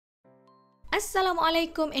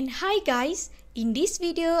Assalamualaikum and hi guys. In this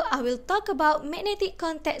video, I will talk about magnetic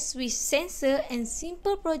contact switch sensor and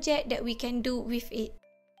simple project that we can do with it.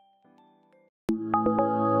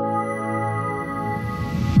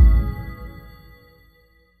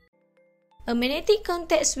 A magnetic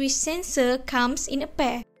contact switch sensor comes in a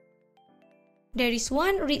pair. There is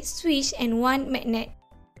one reed switch and one magnet.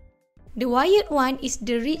 The wired one is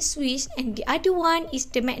the reed switch and the other one is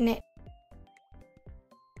the magnet.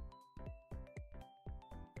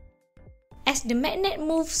 As the magnet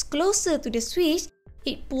moves closer to the switch,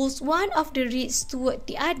 it pulls one of the reeds toward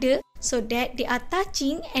the other so that they are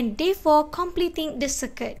touching and therefore completing the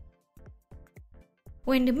circuit.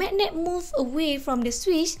 When the magnet moves away from the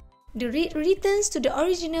switch, the reed returns to the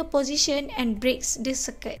original position and breaks the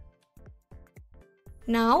circuit.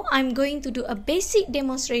 Now, I'm going to do a basic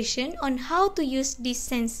demonstration on how to use this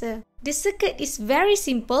sensor. The circuit is very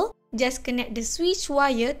simple. Just connect the switch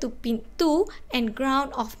wire to pin 2 and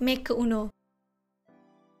ground of Arduino.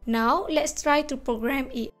 Now, let's try to program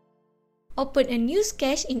it. Open a new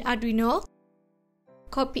sketch in Arduino.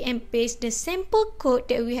 Copy and paste the sample code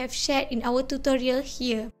that we have shared in our tutorial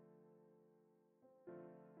here.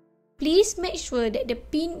 Please make sure that the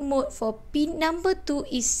pin mode for pin number 2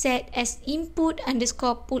 is set as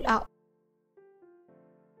input_pullout.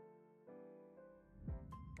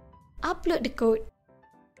 Upload the code.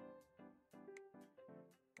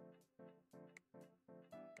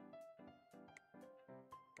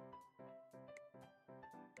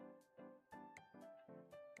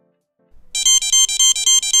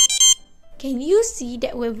 Can you see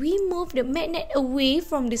that when we move the magnet away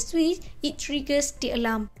from the switch, it triggers the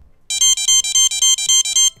alarm?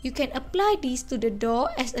 You can apply this to the door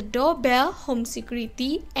as a doorbell, home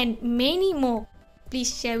security, and many more. Please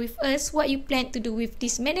share with us what you plan to do with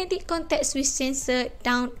this magnetic contact switch sensor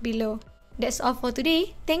down below. That's all for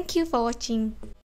today. Thank you for watching.